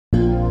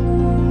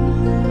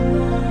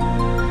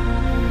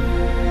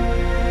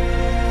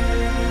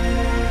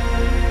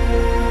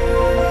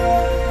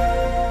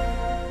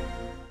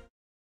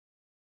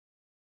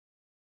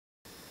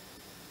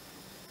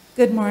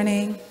Good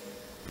morning,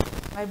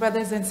 my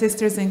brothers and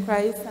sisters in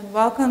Christ, and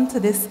welcome to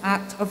this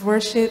act of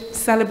worship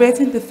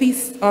celebrating the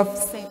feast of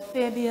Saint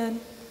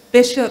Fabian,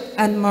 Bishop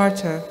and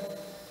Martyr.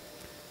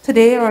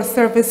 Today our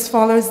service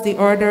follows the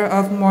order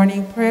of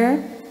morning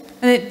prayer,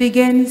 and it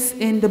begins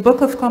in the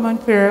Book of Common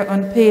Prayer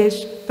on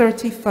page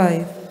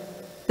 35,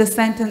 the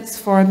sentence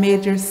for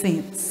major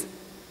saints.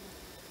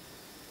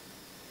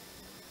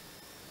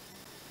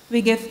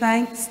 We give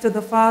thanks to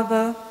the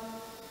Father,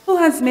 who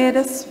has made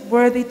us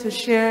worthy to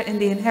share in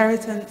the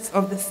inheritance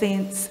of the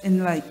saints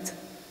in light.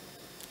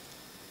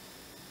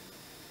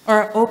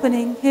 Our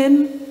opening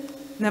hymn,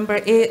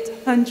 number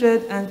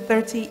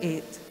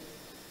 838.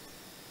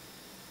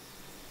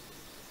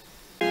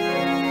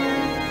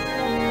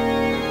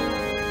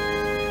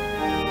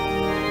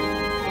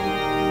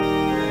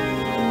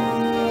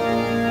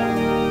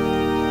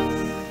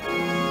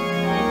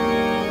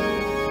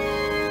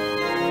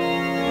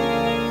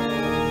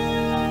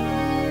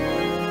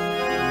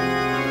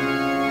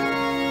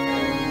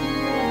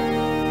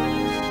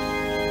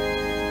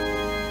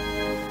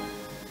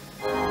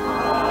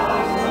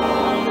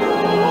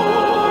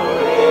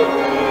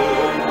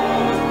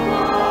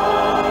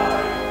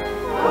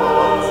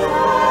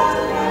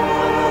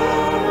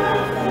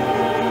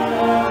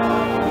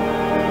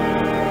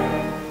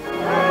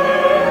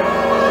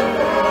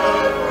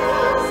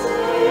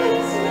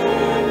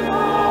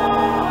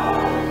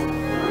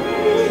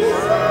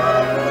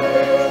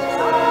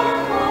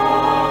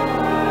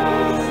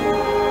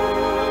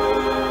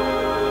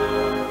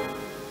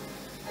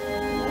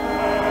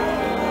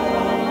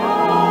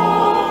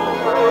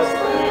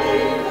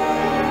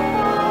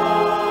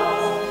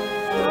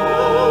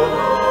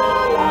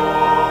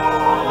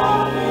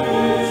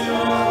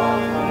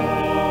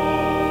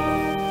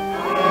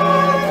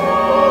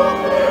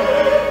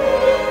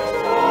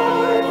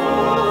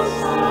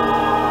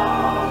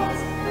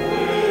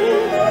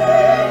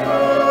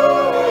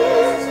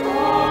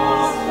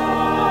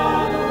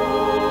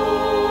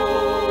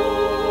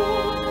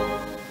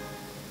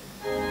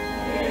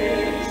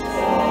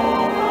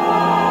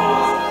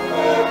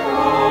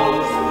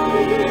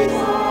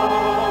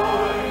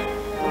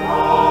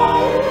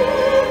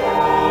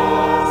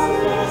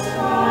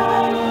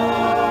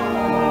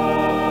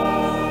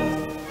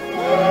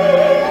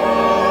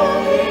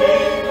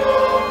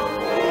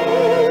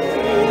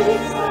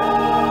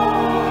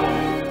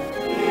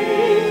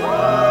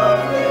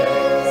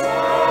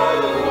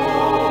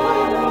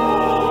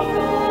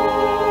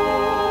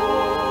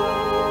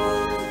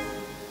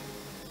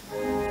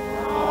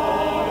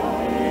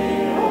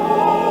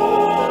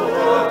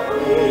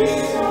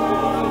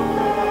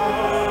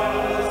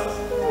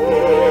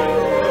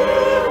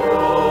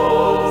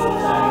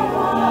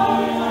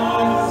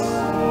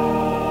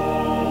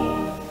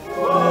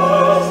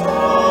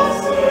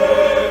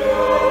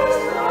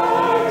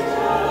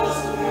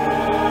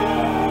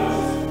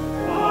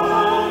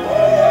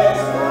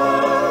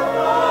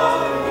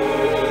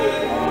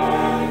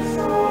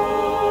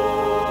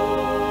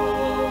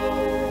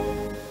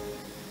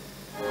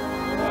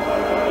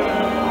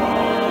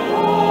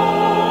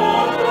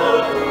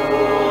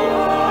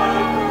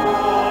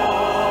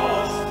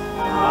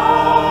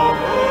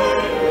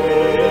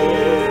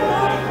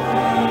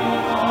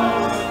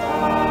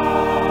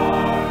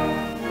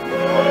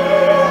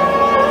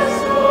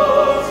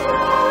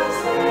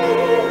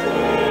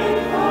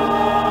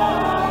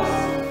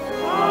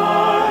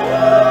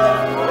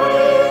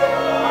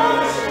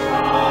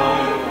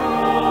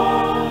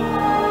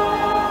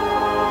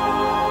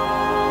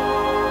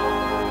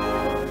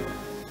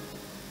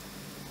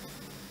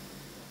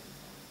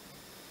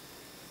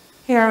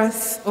 Hear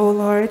us, O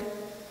Lord.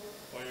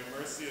 For your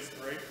mercy is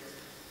great.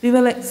 We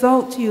will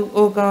exalt you,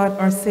 O God,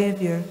 our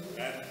Savior.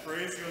 And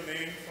praise your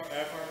name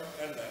forever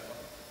and ever.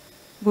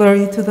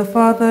 Glory to the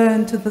Father,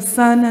 and to the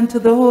Son, and to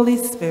the Holy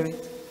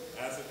Spirit.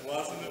 As it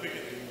was in the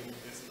beginning,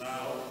 is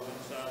now, and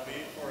shall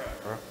be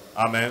forever.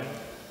 Amen.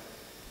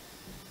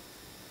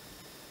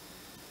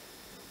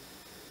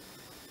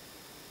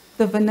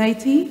 The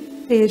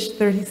Venite, page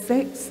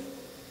 36.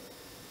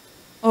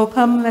 O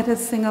come, let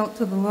us sing out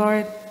to the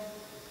Lord.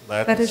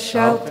 Let us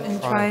shout in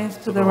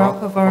triumph to the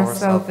rock of our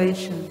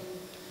salvation.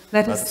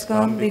 Let us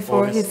come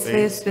before his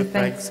face with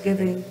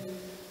thanksgiving,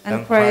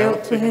 and cry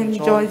out to him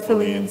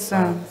joyfully in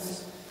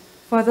psalms.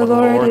 For the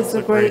Lord is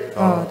a great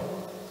God,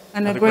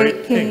 and a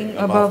great King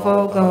above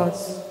all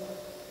gods.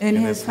 In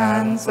his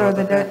hands are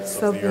the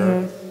depths of the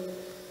earth,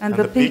 and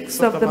the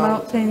peaks of the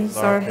mountains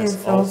are his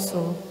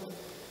also.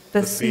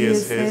 The sea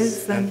is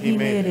his, and he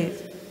made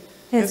it.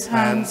 His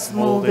hands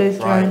molded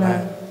dry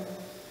land.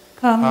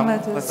 Come,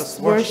 let us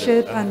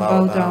worship and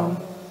bow down,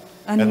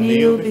 and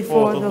kneel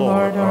before the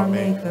Lord our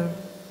Maker.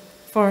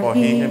 For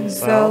he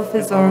himself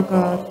is our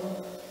God.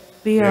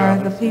 We are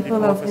the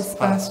people of his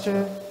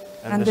pasture,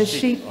 and the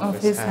sheep of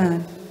his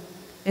hand.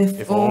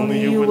 If only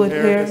you would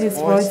hear his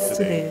voice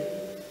today,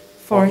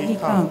 for he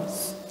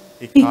comes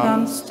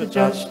to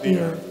judge the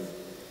earth.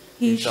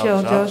 He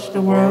shall judge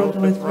the world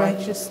with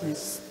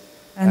righteousness,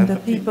 and the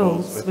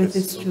peoples with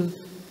his truth.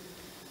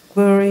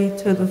 Glory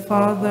to the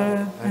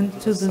Father, and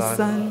to the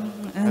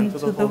Son, and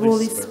to the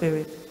Holy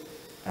Spirit,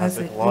 as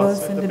it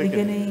was in the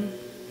beginning,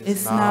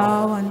 is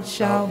now, and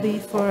shall be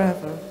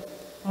forever.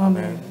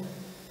 Amen.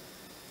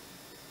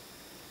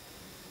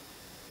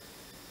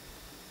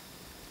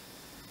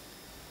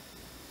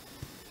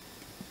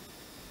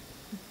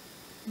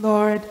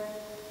 Lord,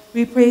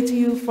 we pray to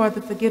you for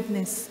the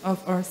forgiveness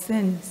of our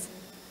sins.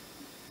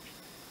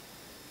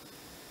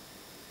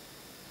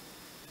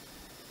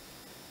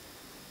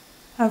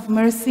 Have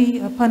mercy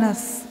upon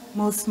us,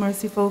 most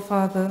merciful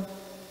Father.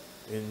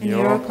 In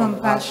your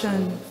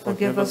compassion,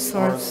 forgive us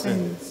our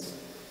sins,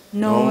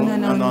 known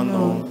and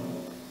unknown,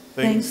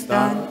 things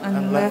done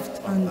and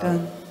left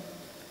undone.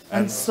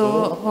 And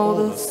so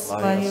uphold us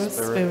by your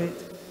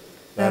Spirit,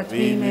 that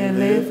we may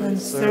live and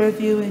serve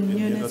you in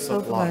newness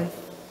of life,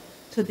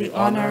 to the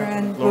honor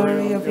and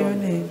glory of your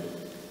name,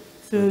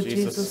 through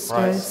Jesus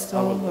Christ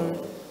our Lord.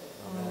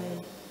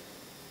 Amen.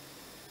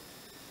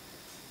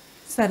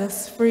 Set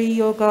us free,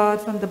 O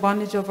God, from the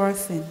bondage of our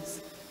sins,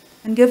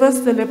 and give us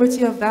the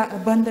liberty of that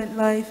abundant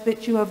life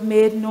which you have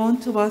made known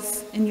to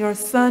us in your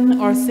Son,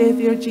 our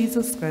Savior,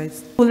 Jesus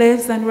Christ, who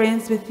lives and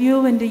reigns with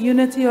you in the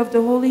unity of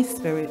the Holy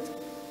Spirit,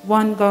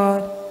 one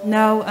God,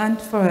 now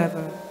and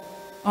forever.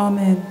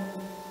 Amen.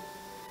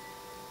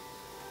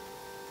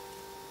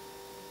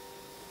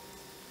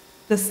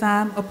 The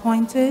Psalm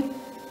appointed,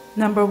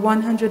 number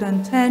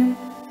 110,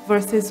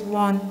 verses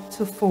 1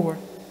 to 4.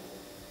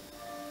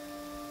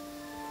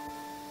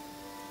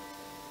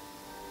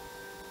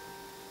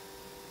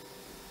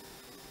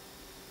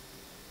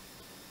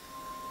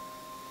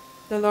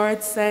 The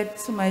Lord said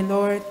to my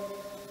Lord,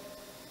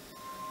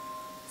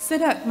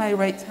 sit at my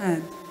right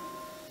hand,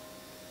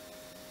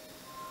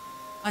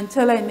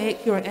 until I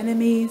make your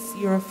enemies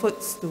your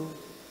footstool.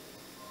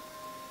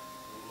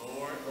 The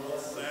Lord will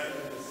send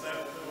the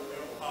scepter of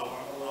your power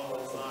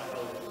upon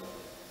Zion,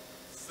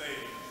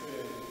 saying,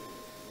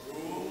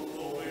 rule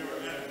over your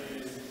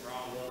enemies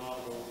round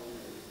about you.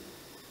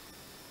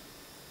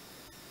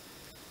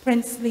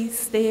 Princely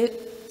state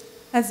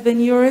has been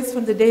yours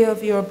from the day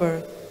of your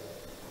birth.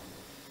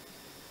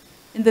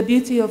 In the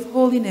beauty of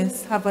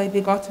holiness have I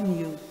begotten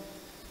you,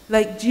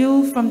 like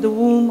dew from the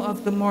womb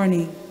of the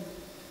morning.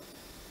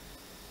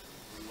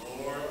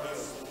 The Lord has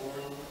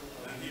sworn,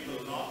 and he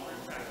will not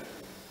repent.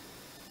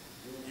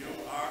 You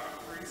are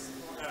a priest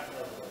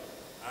forever,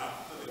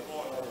 after the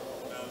order of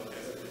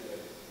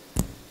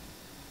Melchizedek.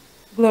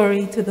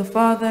 Glory to the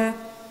Father,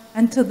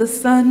 and to the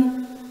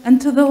Son,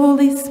 and to the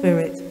Holy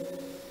Spirit,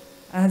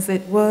 as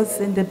it was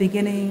in the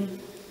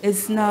beginning,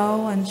 is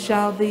now, and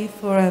shall be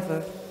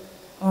forever.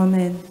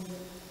 Amen.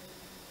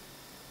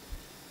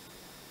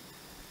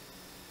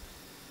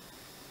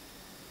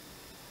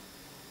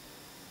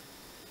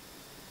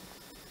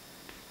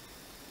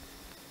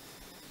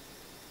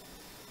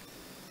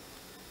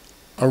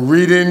 A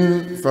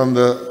reading from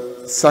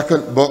the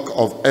second book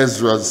of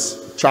Ezra,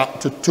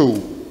 chapter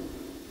 2,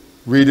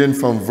 reading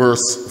from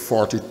verse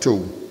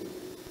 42.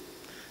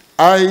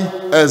 I,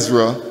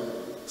 Ezra,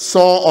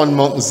 saw on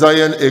Mount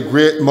Zion a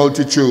great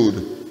multitude,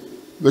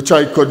 which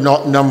I could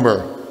not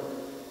number,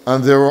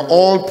 and they were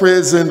all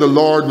praising the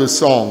Lord with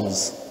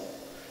songs.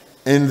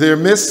 In their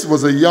midst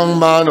was a young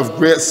man of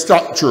great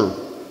stature,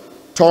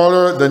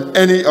 taller than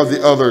any of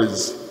the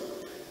others,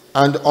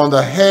 and on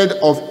the head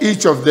of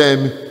each of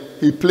them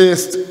he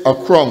placed a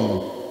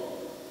crown,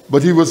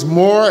 but he was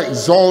more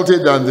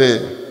exalted than they.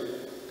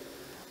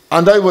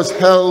 And I was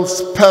held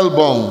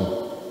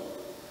spellbound.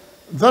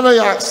 Then I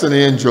asked an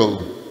angel,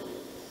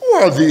 who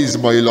are these,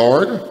 my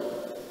Lord?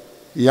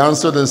 He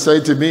answered and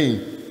said to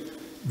me,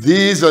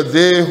 these are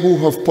they who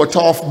have put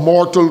off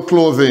mortal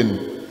clothing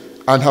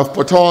and have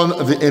put on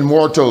the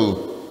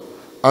immortal,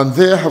 and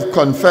they have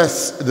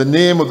confessed the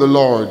name of the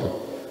Lord.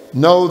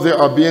 Now they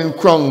are being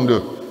crowned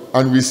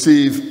and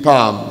receive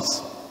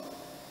palms.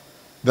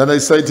 Then I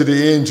said to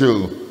the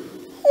angel,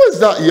 who is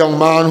that young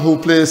man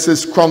who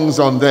places crowns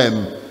on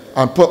them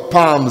and put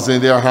palms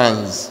in their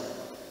hands?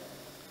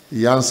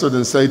 He answered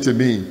and said to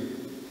me,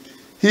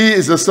 he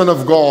is the Son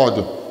of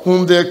God,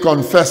 whom they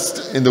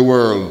confessed in the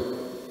world.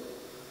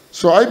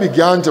 So I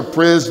began to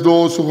praise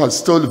those who had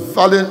stood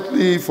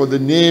valiantly for the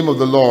name of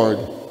the Lord.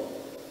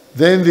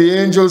 Then the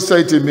angel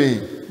said to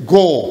me,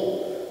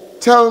 go,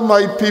 tell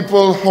my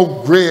people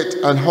how great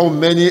and how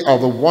many are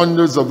the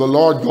wonders of the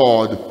Lord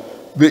God,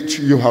 which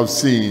you have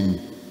seen.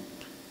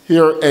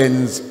 Here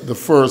ends the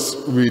first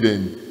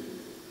reading.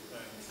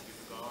 Thanks be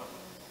to God.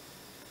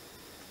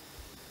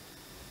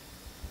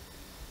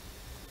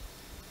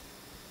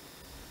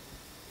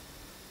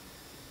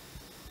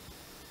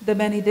 The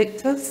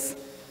Benedictus,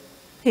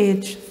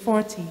 page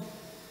 40.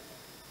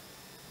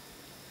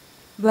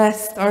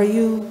 Blessed are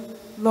you,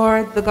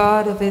 Lord, the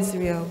God of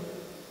Israel.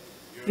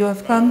 You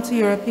have come to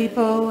your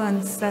people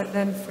and set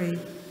them free.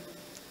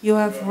 You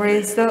have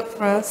raised up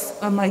for us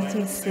a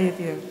mighty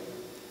Savior,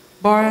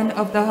 born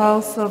of the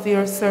house of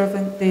your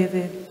servant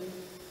David.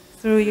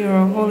 Through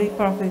your holy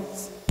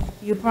prophets,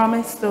 you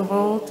promised of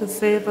old to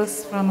save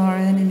us from our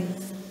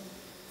enemies,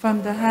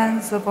 from the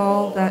hands of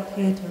all that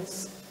hate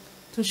us,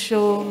 to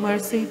show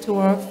mercy to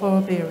our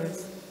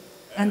forebears,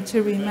 and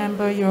to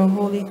remember your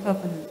holy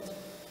covenant.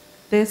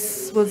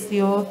 This was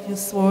the oath you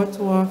swore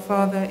to our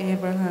father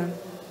Abraham,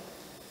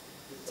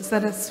 to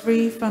set us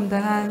free from the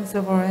hands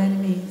of our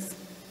enemies,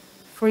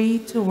 free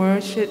to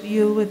worship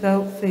you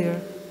without fear,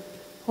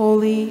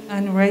 holy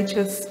and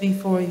righteous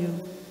before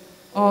you,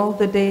 all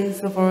the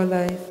days of our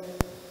life.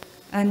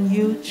 And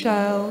you,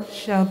 child,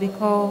 shall be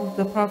called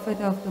the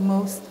prophet of the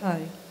Most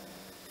High,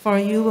 for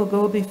you will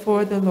go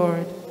before the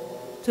Lord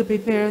to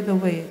prepare the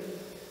way,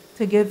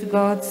 to give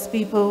God's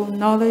people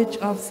knowledge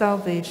of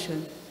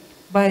salvation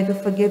by the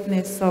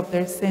forgiveness of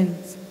their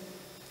sins.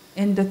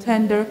 In the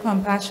tender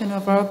compassion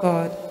of our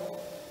God,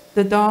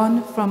 the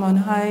dawn from on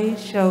high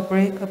shall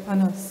break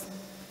upon us,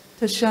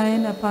 to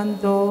shine upon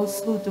those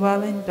who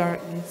dwell in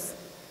darkness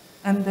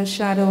and the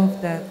shadow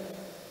of death,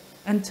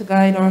 and to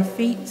guide our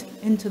feet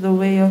into the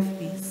way of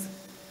peace.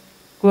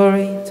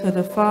 Glory to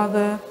the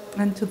Father,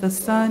 and to the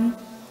Son,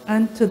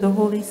 and to the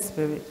Holy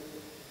Spirit,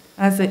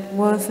 as it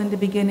was in the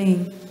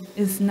beginning,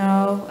 is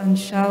now, and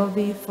shall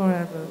be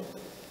forever.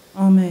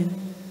 Amen.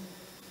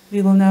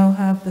 We will now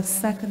have the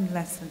second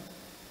lesson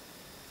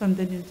from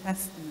the New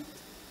Testament.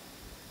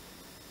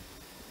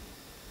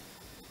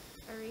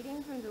 A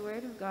reading from the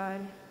Word of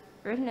God,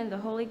 written in the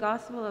Holy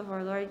Gospel of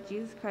our Lord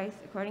Jesus Christ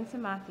according to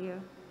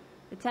Matthew,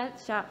 the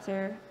 10th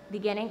chapter,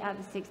 beginning at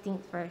the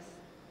 16th verse.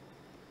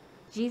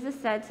 Jesus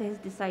said to his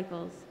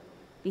disciples,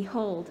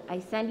 "Behold, I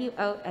send you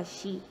out as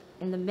sheep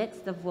in the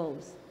midst of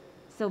wolves.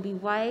 So be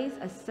wise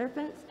as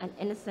serpents and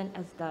innocent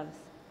as doves.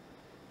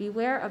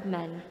 Beware of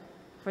men,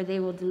 for they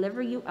will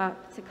deliver you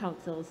up to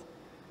councils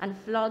and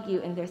flog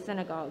you in their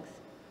synagogues,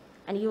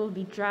 and you will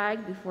be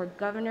dragged before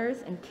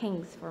governors and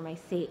kings for my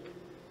sake,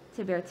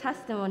 to bear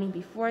testimony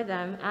before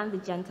them and the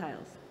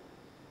Gentiles.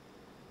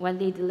 When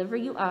they deliver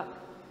you up,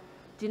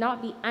 do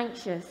not be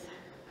anxious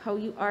how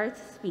you are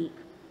to speak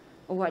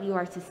or what you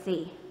are to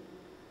say,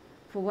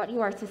 for what you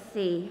are to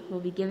say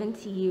will be given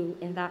to you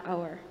in that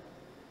hour.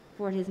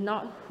 For it is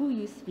not who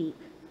you speak,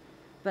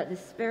 but the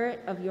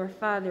Spirit of your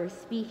Father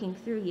speaking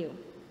through you.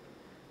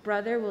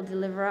 Brother will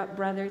deliver up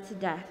brother to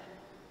death,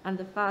 and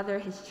the father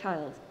his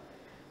child,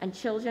 and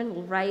children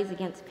will rise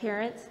against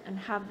parents and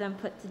have them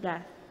put to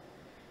death.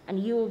 And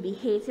you will be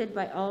hated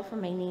by all for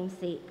my name's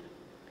sake.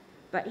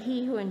 But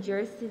he who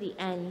endures to the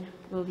end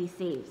will be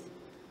saved."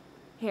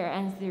 Here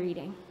ends the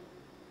reading.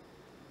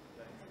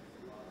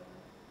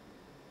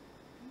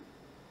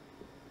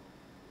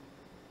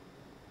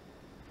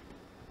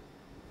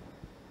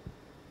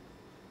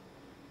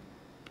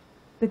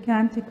 The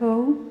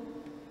Canticle,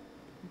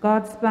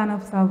 God's Plan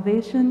of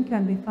Salvation,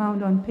 can be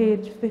found on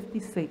page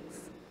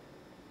 56.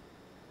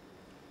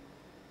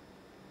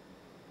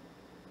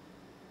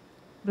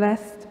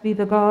 Blessed be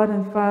the God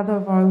and Father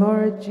of our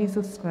Lord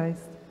Jesus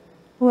Christ,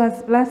 who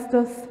has blessed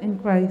us in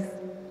Christ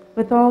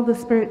with all the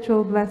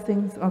spiritual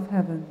blessings of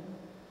heaven.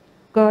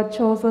 God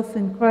chose us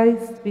in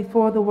Christ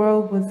before the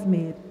world was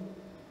made,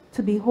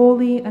 to be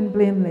holy and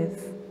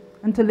blameless,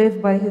 and to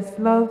live by his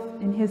love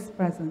in his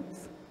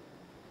presence.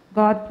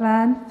 God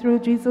planned through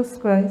Jesus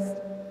Christ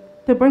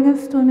to bring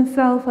us to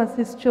himself as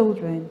his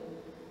children,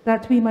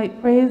 that we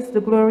might praise the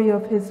glory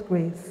of his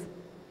grace,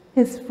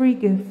 his free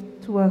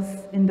gift to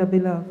us in the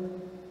beloved.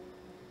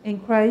 In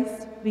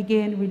Christ we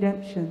gain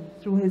redemption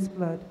through his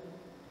blood.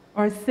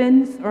 Our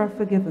sins are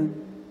forgiven.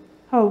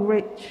 How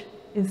rich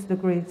is the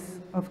grace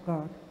of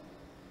God.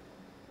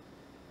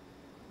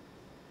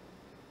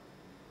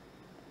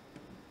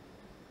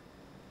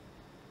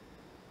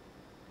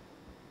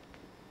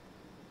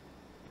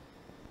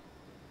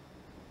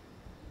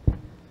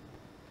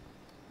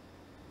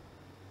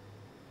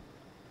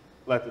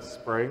 Let us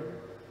pray.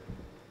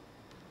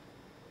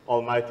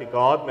 Almighty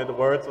God, may the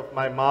words of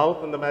my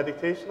mouth and the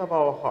meditation of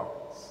our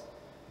hearts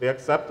be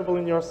acceptable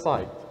in your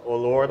sight, O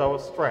Lord, our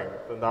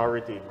strength and our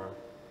Redeemer.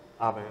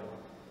 Amen.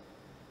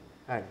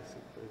 Thanks,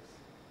 please.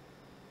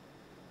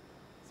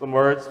 Some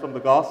words from the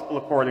Gospel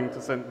according to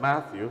St.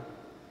 Matthew,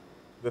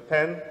 the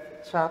 10th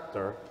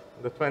chapter,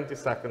 the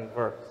 22nd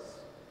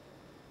verse.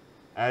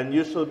 And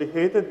you shall be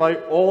hated by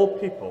all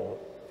people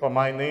for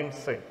my name's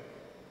sake,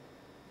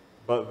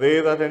 but they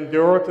that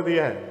endure to the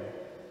end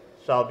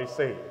shall be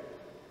saved.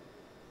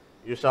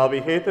 You shall be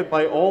hated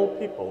by all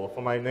people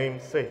for my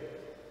name's sake,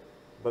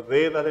 but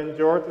they that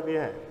endure to the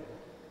end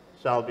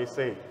shall be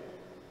saved.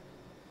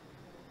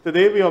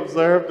 Today we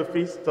observe the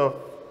feast of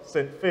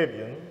St.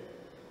 Fabian.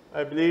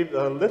 I believe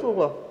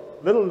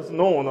little is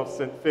known of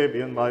St.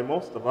 Fabian by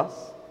most of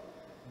us,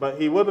 but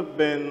he would have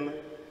been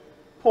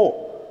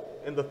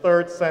Pope in the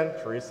 3rd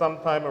century,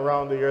 sometime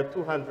around the year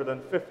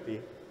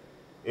 250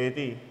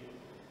 AD.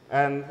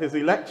 And his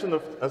election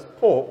as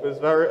Pope is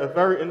a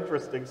very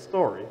interesting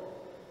story,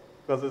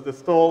 because it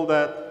is told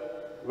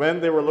that when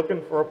they were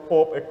looking for a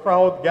Pope, a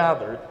crowd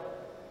gathered,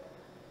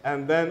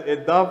 and then a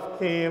dove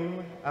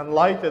came and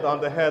lighted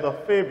on the head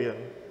of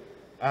Fabian,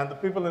 and the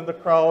people in the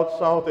crowd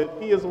shouted,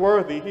 "He is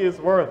worthy, he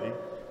is worthy.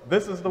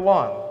 This is the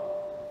one."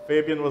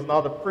 Fabian was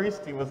not a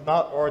priest, he was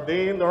not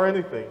ordained or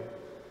anything,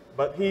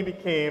 but he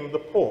became the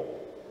Pope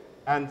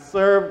and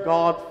served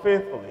God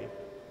faithfully.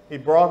 He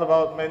brought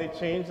about many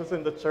changes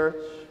in the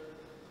church.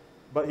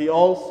 but he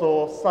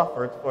also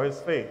suffered for his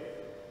faith.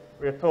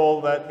 We are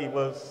told that he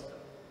was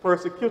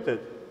persecuted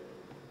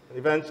and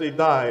eventually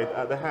died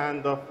at the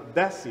hand of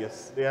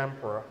Decius, the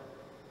emperor.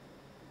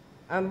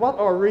 And what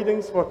our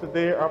readings for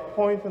today are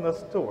pointing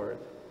us toward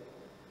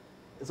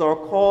is our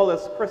call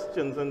as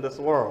Christians in this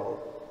world,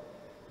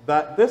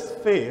 that this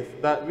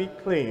faith that we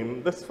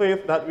claim, this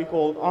faith that we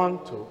hold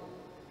on to,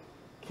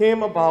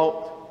 came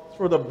about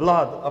through the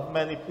blood of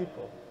many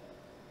people.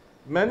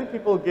 Many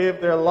people gave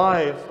their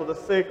lives for the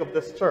sake of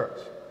this church.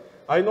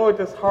 I know it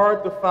is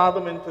hard to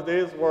fathom in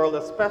today's world,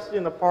 especially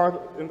in the part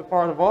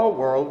of our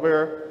world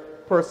where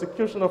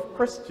persecution of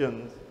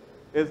Christians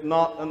is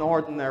not an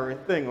ordinary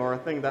thing or a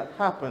thing that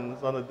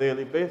happens on a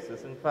daily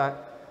basis. In fact,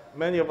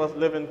 many of us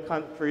live in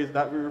countries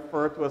that we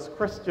refer to as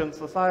Christian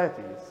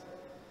societies.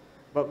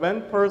 But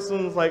when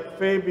persons like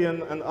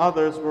Fabian and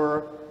others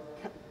were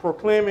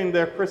proclaiming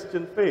their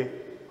Christian faith,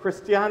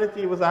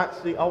 Christianity was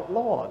actually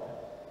outlawed.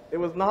 It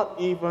was not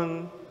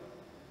even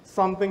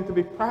something to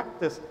be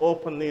practiced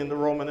openly in the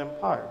Roman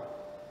Empire.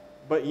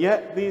 But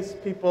yet these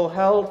people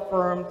held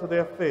firm to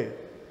their faith,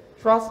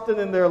 trusting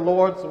in their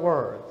Lord's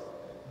words,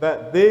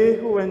 that they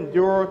who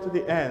endure to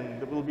the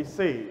end will be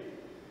saved.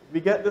 We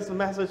get this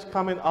message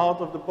coming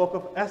out of the book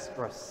of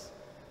Esdras.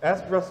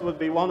 Esdras would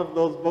be one of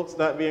those books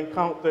that we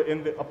encounter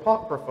in the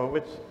Apocrypha,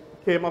 which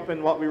came up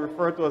in what we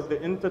refer to as the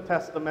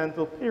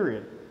intertestamental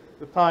period,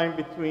 the time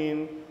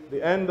between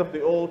the end of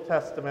the Old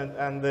Testament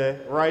and the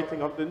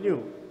writing of the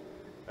New.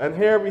 And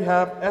here we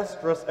have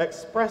Esdras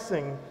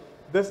expressing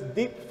this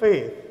deep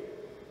faith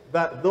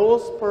that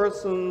those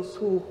persons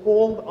who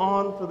hold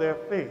on to their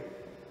faith,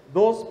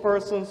 those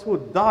persons who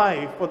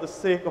die for the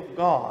sake of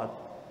God,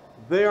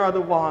 they are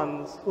the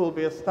ones who will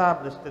be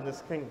established in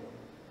his kingdom.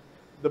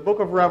 The book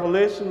of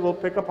Revelation will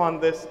pick up on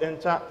this in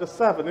chapter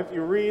 7. If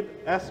you read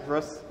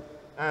Esdras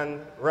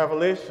and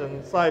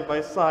Revelation side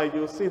by side,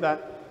 you'll see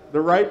that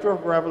the writer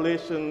of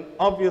Revelation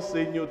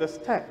obviously knew this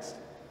text,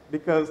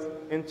 because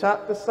in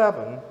chapter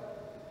 7,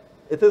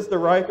 it is the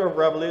writer of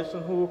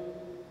Revelation who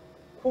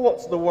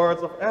quotes the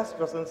words of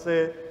Esdras and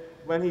say,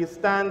 when he's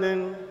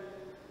standing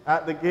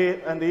at the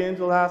gate and the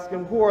angel asked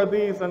him, who are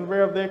these and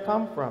where have they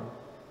come from?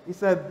 He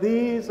said,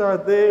 these are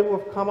they who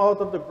have come out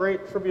of the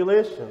great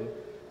tribulation,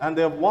 and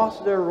they have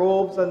washed their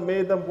robes and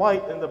made them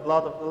white in the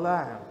blood of the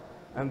Lamb.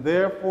 And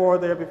therefore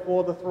they are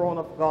before the throne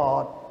of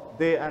God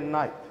day and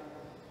night.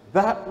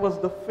 That was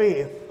the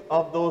faith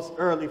of those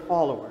early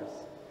followers.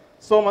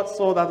 So much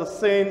so that a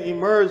saying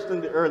emerged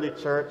in the early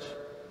church,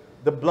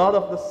 the blood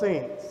of the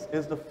saints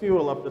is the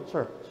fuel of the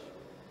church.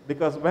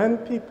 Because when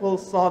people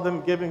saw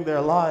them giving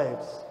their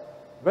lives,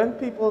 when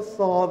people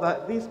saw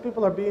that these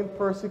people are being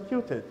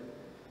persecuted,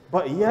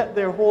 but yet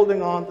they're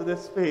holding on to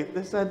this faith,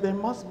 they said there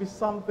must be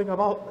something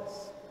about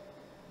this.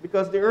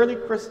 Because the early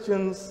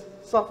Christians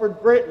suffered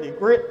greatly,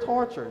 great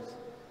tortures.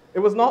 It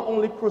was not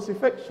only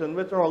crucifixion,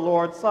 which our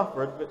Lord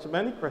suffered, which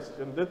many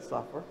Christians did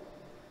suffer,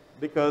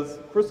 because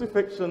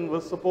crucifixion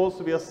was supposed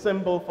to be a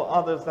symbol for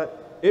others that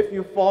if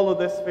you follow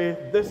this faith,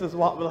 this is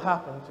what will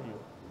happen to you.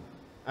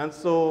 And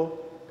so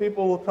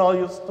people will tell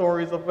you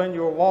stories of when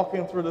you're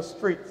walking through the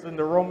streets in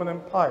the Roman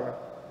Empire.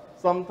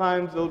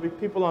 Sometimes there'll be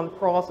people on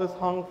crosses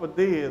hung for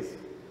days.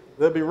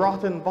 There'll be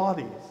rotten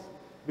bodies,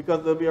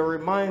 because there'll be a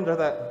reminder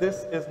that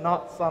this is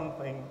not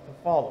something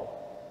to follow.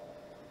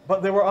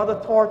 But there were other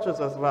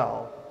tortures as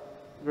well.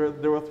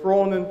 They were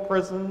thrown in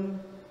prison,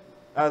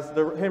 as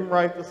the hymn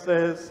writer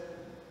says,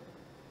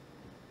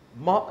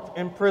 mocked,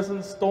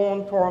 imprisoned,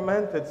 stoned,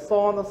 tormented,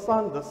 sawn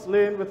asunder,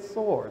 slain with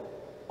sword.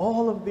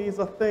 All of these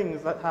are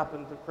things that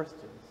happened to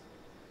Christians.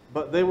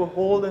 But they were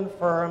holding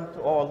firm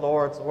to our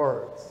Lord's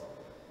words.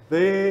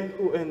 They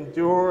who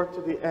endure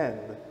to the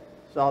end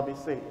shall be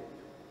saved.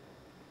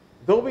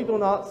 Though we do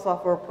not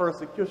suffer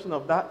persecution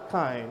of that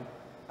kind,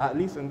 at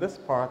least in this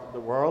part of the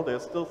world,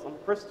 there's still some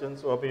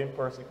Christians who are being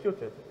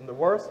persecuted in the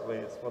worst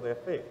ways for their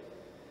faith.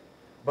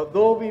 But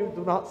though we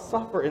do not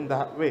suffer in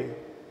that way,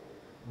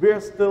 we are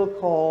still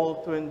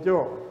called to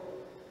endure,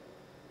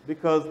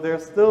 because there are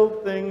still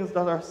things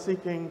that are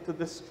seeking to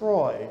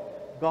destroy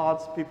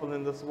God's people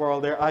in this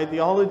world. There are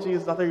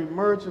ideologies that are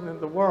emerging in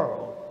the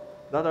world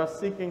that are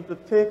seeking to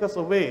take us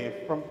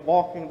away from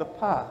walking the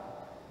path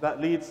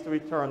that leads to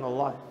eternal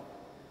life.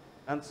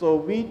 And so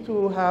we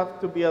too have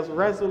to be as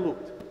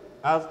resolute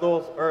as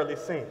those early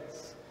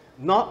saints,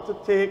 not to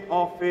take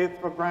our faith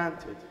for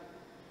granted.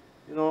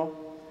 You know,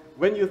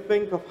 when you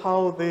think of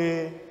how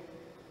they,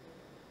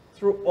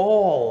 through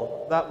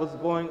all that was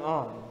going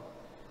on,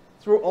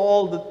 through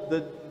all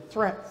the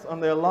threats on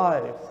their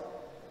lives,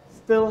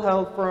 still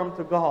held firm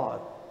to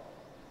God,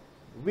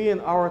 we in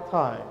our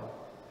time,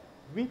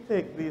 we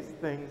take these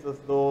things as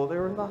though they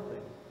were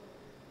nothing.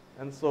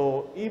 And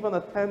so even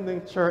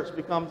attending church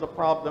becomes a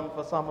problem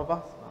for some of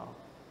us now.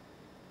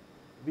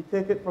 We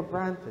take it for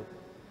granted.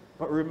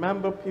 But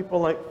remember people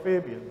like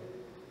Fabian.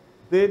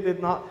 They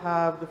did not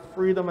have the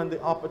freedom and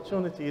the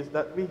opportunities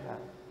that we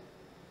have.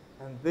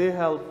 And they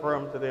held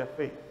firm to their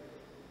faith.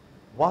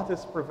 What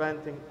is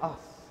preventing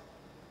us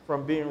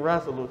from being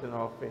resolute in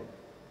our faith?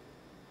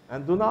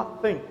 And do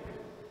not think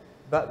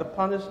that the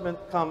punishment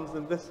comes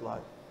in this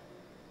life.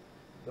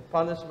 The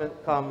punishment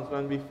comes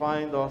when we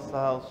find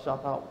ourselves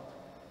shut out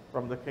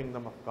from the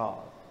kingdom of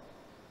God.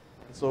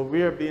 And so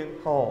we are being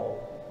called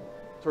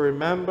to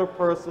remember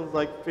persons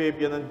like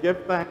Fabian and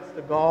give thanks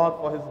to God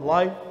for his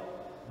life,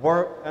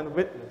 work, and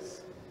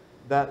witness,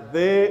 that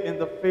they, in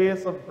the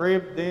face of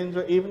grave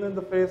danger, even in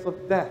the face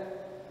of death,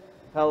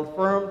 held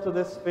firm to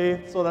this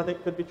faith so that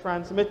it could be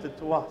transmitted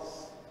to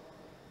us.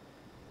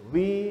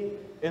 We,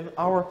 in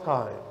our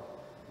time,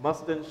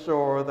 must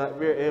ensure that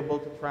we're able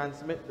to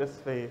transmit this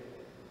faith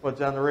for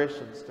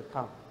generations to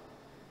come.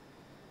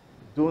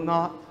 Do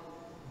not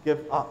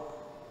give up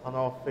on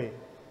our faith.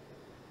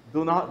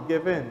 Do not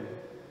give in,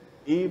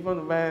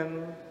 even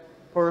when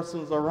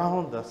persons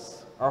around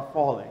us are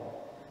falling,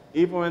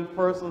 even when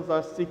persons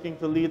are seeking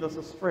to lead us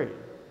astray.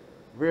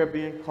 We're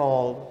being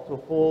called to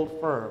hold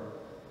firm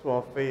to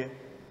our faith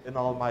in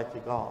Almighty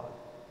God.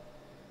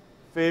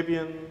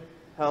 Fabian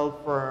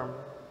held firm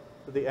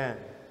to the end.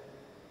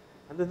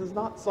 And it is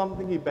not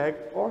something he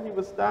begged for. He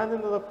was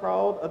standing in the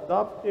crowd, a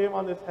dove came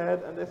on his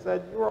head, and they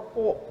said, "You are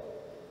pope."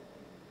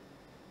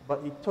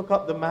 But he took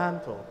up the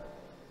mantle.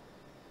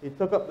 He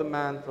took up the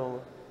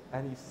mantle,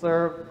 and he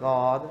served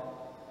God,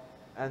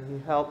 and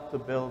he helped to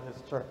build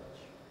his church.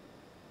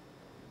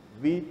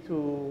 We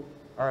too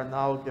are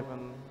now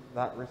given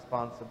that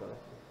responsibility.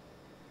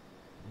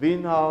 We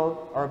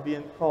now are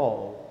being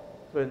called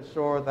to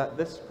ensure that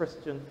this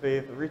Christian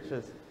faith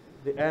reaches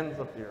the ends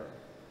of the earth.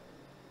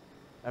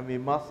 And we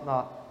must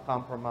not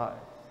compromise.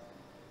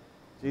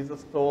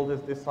 Jesus told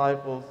his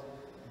disciples,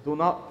 do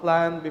not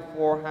plan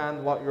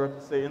beforehand what you're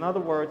to say. In other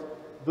words,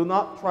 do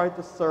not try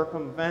to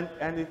circumvent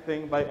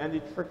anything by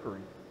any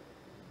trickery.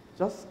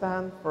 Just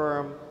stand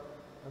firm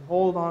and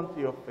hold on to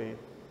your faith,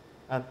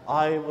 and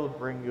I will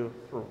bring you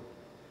through.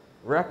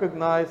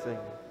 Recognizing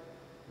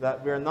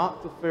that we are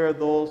not to fear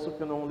those who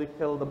can only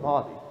kill the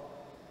body,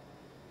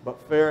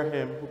 but fear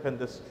him who can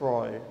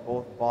destroy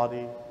both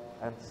body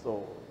and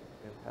soul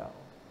in hell.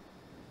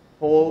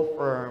 Hold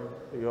firm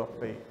to your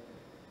faith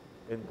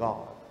in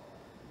God,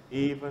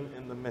 even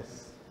in the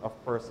midst of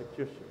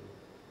persecution,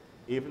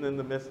 even in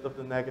the midst of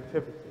the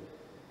negativity,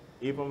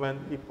 even when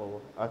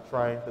people are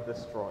trying to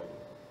destroy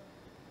you.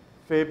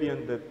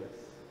 Fabian did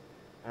this,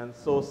 and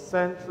so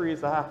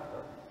centuries after,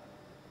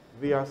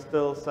 we are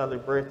still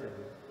celebrating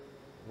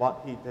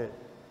what he did.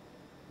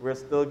 We're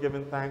still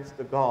giving thanks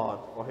to God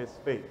for his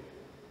faith,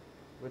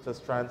 which has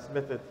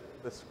transmitted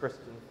this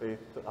Christian faith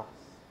to us.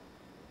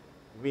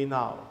 We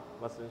now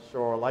must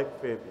ensure, like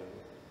Fabian,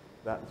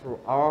 that through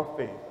our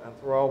faith and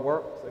through our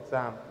works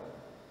example,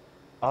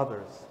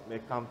 others may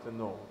come to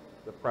know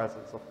the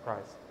presence of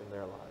Christ in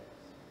their lives.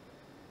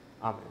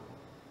 Amen.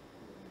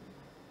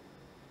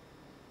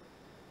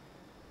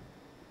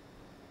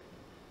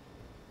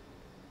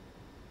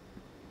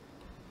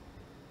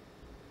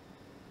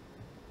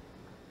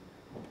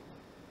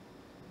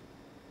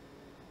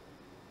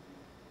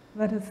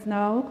 Let us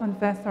now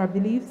confess our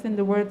beliefs in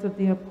the words of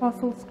the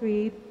Apostles'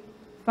 Creed,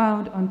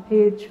 found on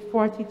page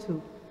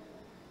 42.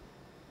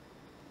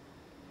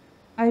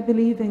 I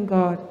believe in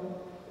God,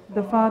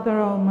 the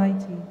Father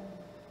Almighty,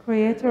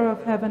 creator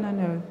of heaven and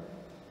earth.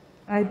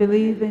 I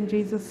believe in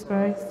Jesus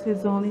Christ,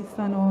 his only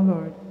Son, O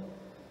Lord.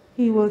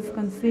 He was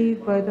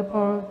conceived by the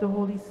power of the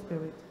Holy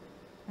Spirit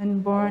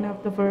and born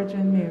of the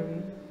Virgin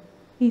Mary.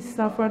 He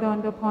suffered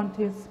under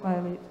Pontius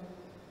Pilate,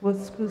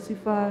 was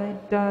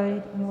crucified,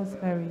 died, and was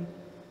buried.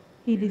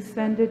 He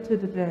descended to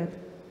the dead.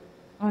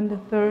 On the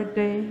third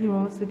day he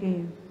rose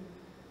again.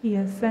 He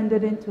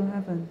ascended into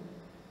heaven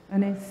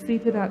and is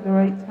seated at the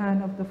right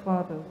hand of the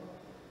Father.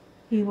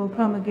 He will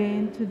come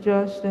again to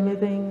judge the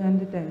living and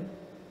the dead.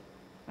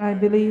 I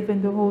believe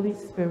in the Holy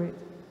Spirit,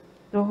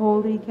 the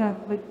Holy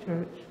Catholic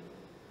Church,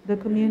 the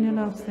communion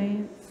of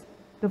saints,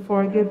 the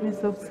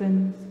forgiveness of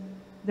sins,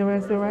 the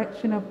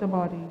resurrection of the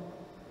body,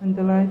 and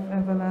the life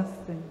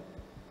everlasting.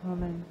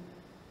 Amen.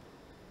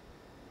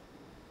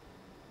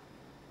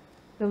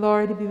 The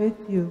Lord be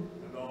with you.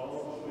 And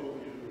also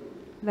with you.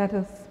 Let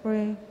us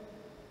pray.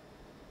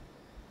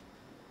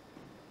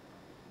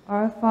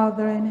 Our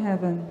Father in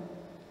heaven,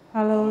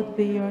 hallowed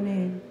be your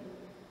name.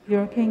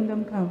 Your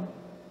kingdom come.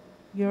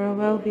 Your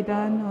will be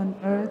done on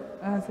earth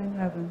as in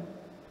heaven.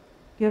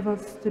 Give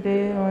us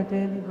today our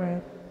daily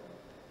bread.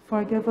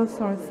 Forgive us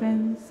our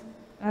sins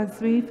as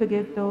we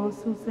forgive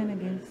those who sin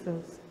against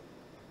us.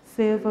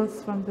 Save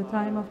us from the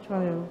time of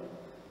trial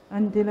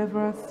and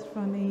deliver us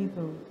from the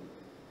evil.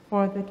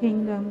 For the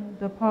kingdom,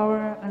 the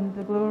power, and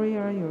the glory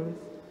are yours,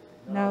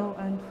 now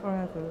and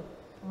forever.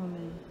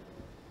 Amen.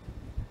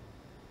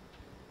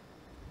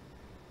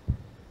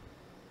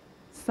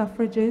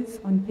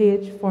 Suffrages on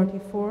page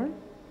 44,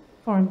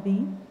 Form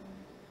B.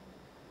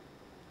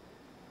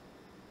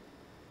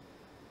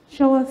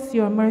 Show us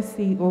your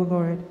mercy, O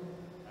Lord.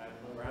 And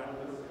grant us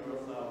your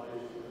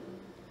salvation.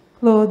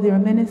 Clothe your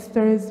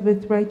ministers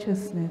with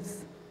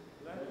righteousness.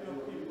 Let your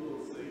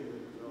people sing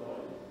with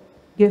joy.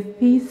 Give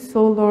peace,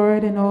 O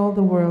Lord, in all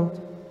the world.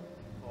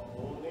 For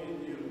only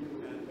in you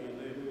can we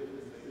live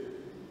in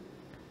safety.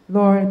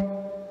 Lord,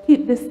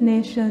 keep this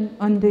nation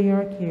under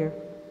your care.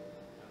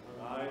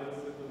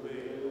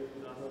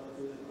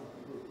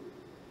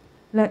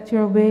 Let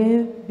your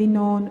way be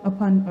known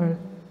upon earth.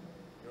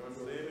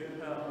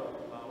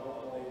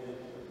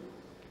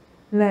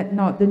 Let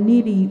not the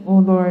needy, O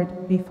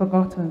Lord, be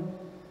forgotten.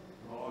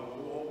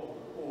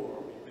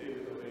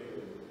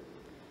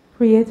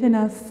 Create in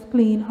us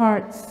clean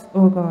hearts,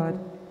 O God.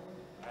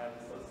 And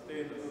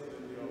sustain us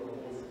in your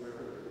Holy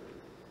Spirit.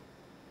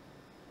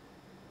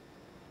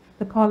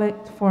 The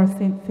Collect for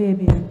St.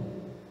 Fabian.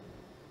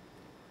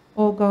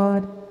 O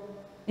God,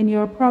 in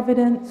your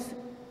providence,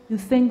 you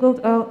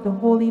singled out the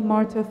holy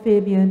martyr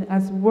Fabian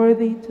as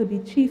worthy to be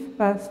chief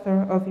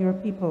pastor of your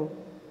people,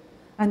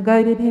 and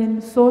guided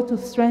him so to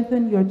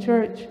strengthen your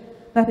church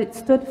that it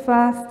stood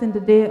fast in the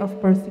day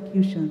of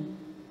persecution.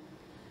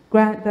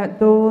 Grant that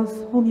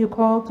those whom you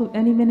call to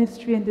any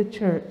ministry in the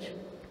church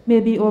may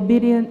be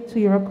obedient to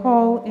your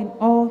call in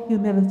all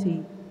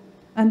humility,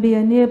 and be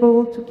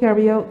enabled to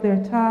carry out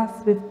their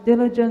tasks with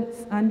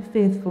diligence and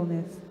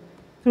faithfulness.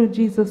 Through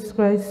Jesus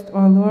Christ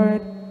our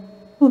Lord,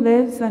 who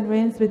lives and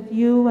reigns with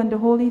you and the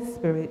Holy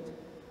Spirit,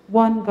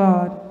 one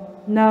God,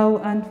 now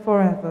and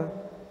forever.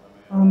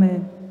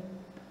 Amen.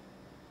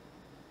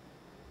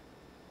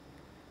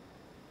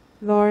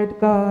 Lord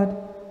God,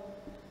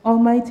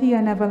 Almighty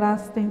and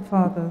everlasting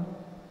Father,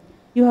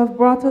 you have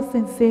brought us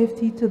in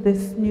safety to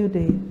this new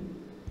day.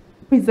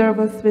 Preserve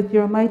us with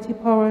your mighty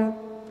power,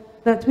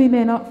 that we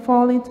may not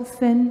fall into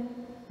sin,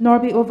 nor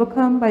be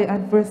overcome by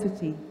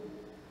adversity.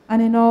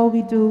 And in all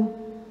we do,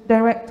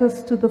 direct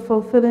us to the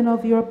fulfilling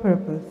of your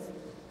purpose,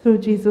 through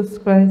Jesus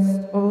Christ,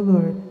 O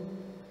Lord.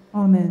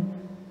 Amen.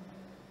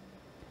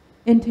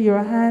 Into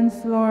your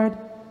hands, Lord,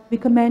 we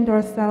commend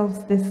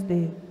ourselves this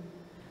day.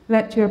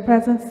 Let your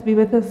presence be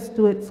with us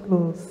to its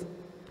close.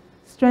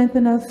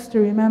 Strengthen us to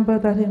remember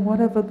that in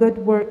whatever good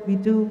work we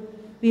do,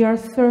 we are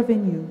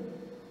serving you.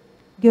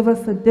 Give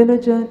us a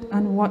diligent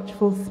and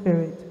watchful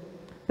spirit,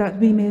 that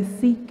we may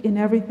seek in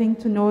everything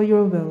to know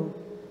your will,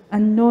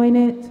 and knowing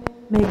it,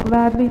 may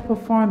gladly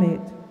perform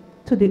it,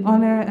 to the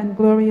honor and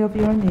glory of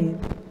your name,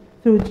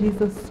 through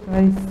Jesus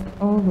Christ,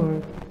 our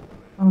Lord.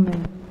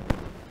 Amen.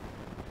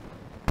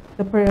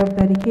 The prayer of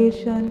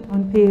dedication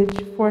on page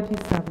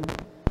 47.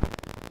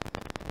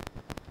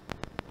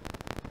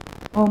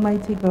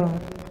 Almighty God,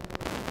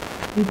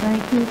 we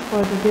thank you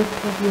for the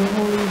gift of your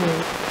holy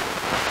word.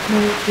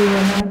 May it be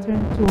a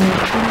lantern to our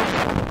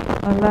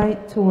feet, a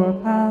light to our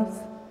paths,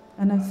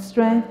 and a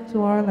strength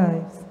to our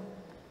lives.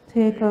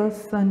 Take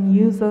us and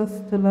use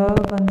us to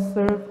love and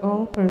serve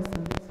all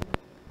persons,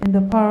 in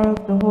the power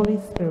of the Holy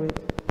Spirit,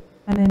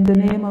 and in the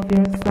name of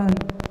your Son,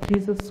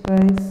 Jesus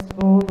Christ,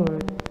 O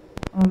Lord.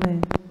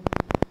 Amen.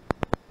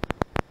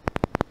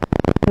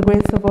 The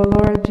grace of our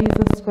Lord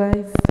Jesus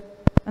Christ,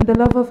 and the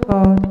love of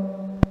God,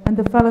 and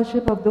the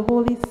fellowship of the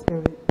Holy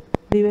Spirit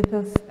be with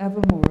us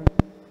evermore.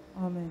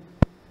 Amen.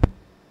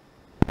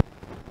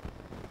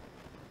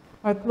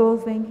 Our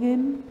closing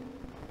hymn,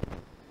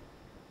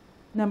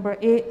 number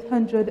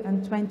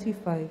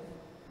 825.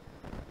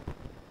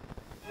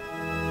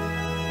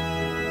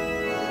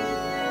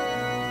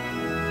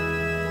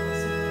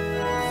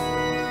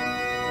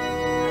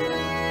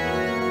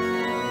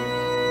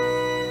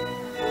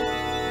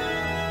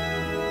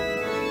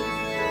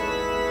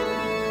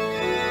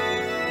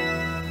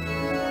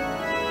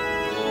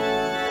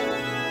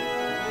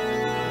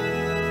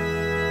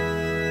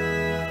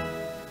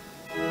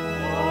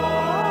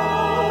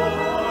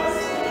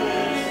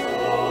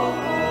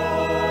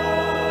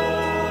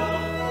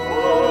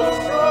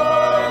 Oh,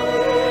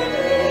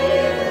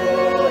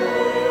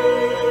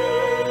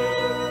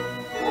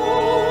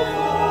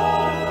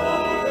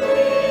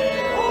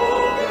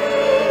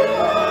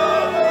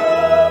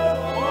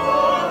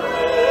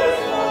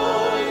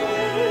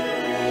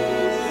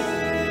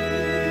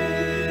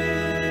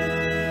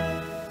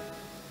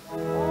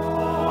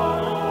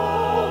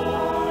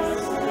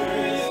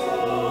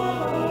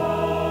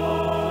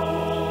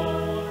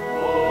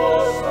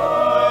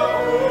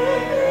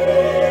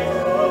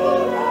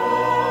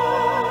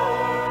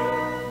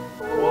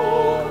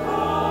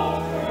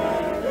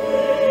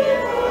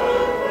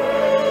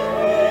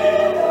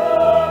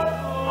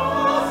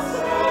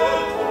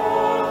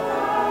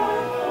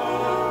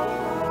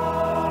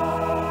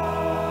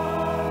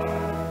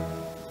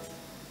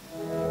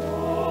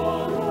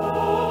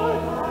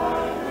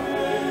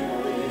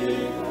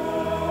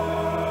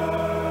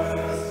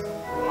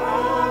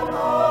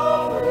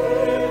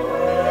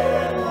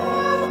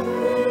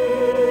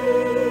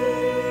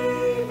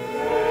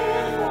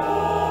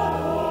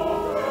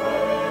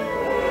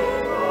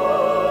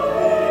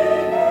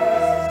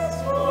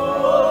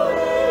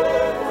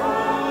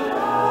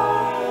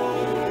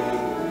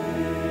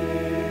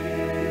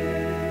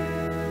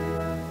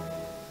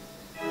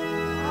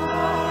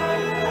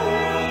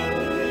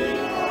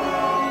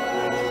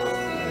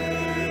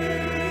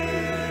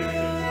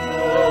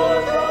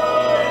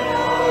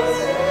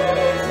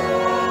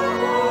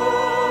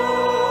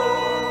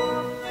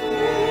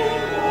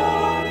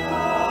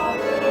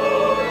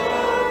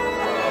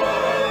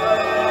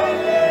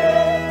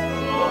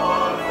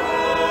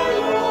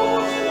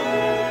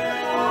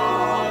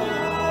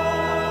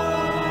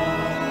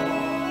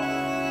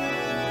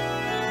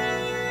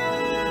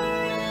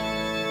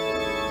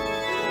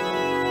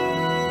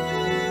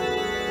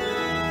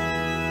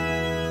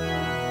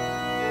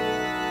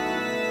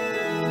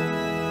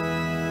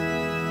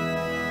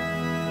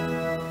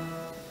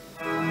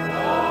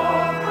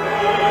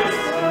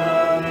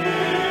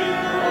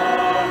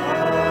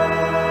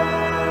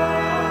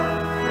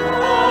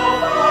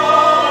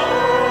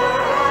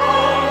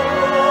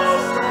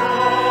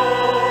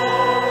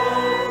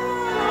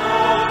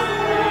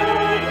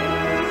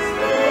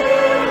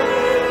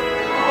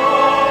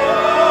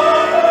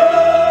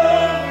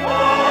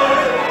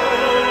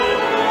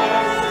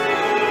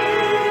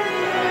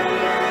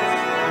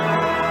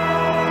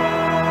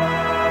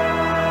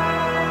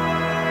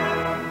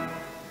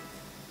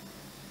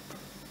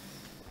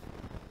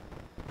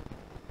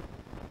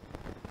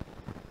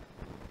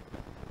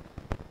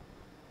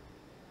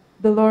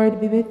 The Lord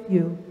be with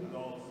you. And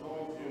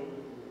also with you.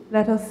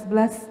 Let us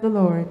bless the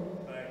Lord.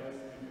 Thanks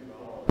be to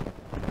God.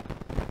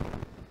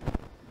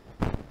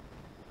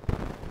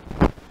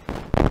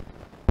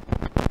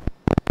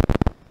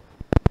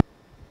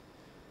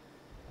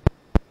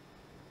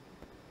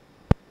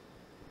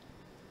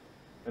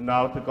 And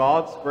now to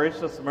God's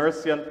gracious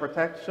mercy and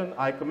protection,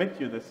 I commit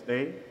you this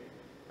day,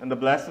 and the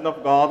blessing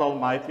of God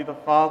Almighty, the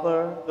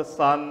Father, the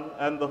Son,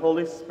 and the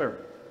Holy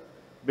Spirit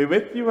be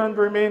with you and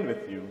remain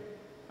with you,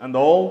 and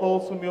all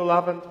those whom you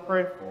love and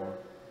pray for,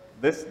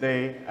 this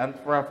day and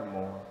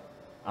forevermore.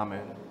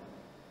 Amen.